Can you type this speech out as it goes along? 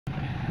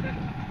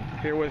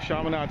here with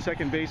Chaminade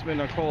second baseman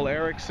Nicole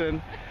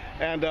Erichsen.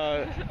 And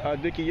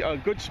Nikki, a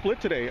good split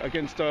today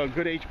against a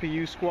good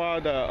HPU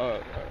squad.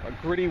 A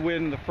gritty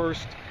win in the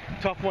first,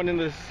 tough one in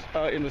the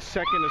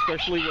second,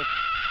 especially with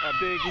a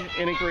big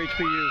inning for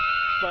HPU.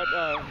 But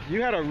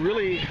you had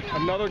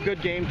another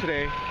good game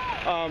today,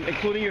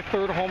 including your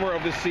third homer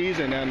of the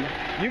season. And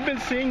you've been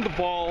seeing the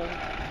ball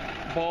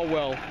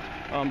well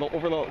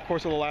over the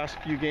course of the last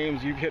few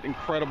games. You've hit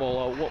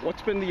incredible.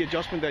 What's been the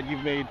adjustment that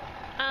you've made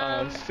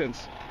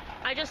since?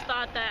 I just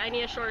thought that I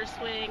need a shorter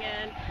swing,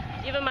 and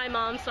even my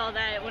mom saw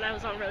that when I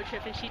was on road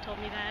trip, and she told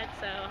me that,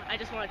 so I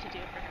just wanted to do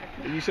it for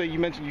her. You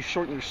mentioned you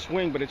shortened your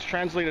swing, but it's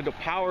translated to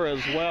power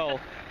as well.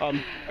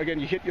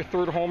 Again, you hit your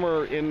third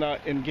homer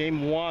in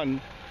game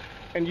one,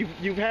 and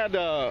you had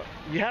a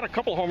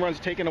couple home runs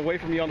taken away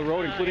from you on the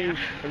road, including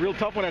a real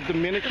tough one at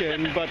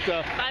Dominican. But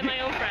by my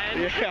own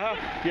friend.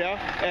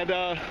 Yeah. And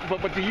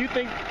but do you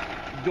think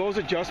those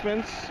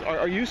adjustments,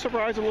 are you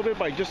surprised a little bit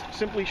by just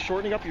simply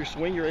shortening up your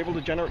swing? You're able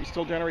to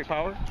still generate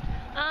power?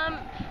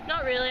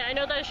 Not really. I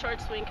know that a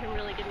short swing can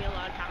really give me a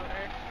lot of power,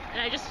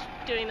 and I'm just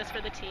doing this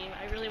for the team.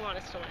 I really want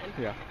us to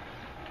win.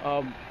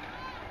 Yeah.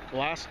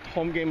 Last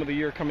home game of the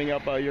year coming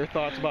up. Your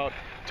thoughts about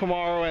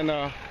tomorrow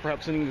and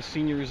perhaps sending the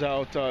seniors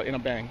out in a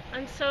bang?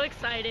 I'm so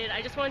excited.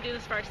 I just want to do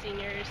this for our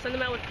seniors. Send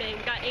them out with bang.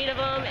 We got 8 of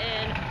them,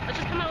 and let's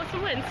just come out with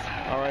some wins.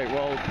 All right.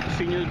 Well,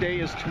 Senior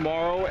Day is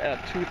tomorrow at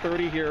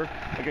 2:30 here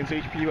against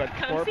HPU at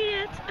Corp. Come see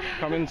it.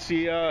 Come and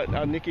see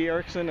Nicole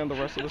Erichsen and the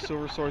rest of the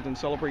Silverswords and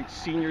celebrate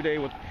Senior Day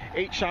with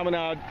 8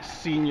 Chaminade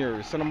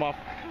seniors. Send them off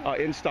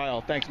in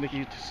style. Thanks,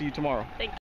 Nikki. See you tomorrow. Thank you.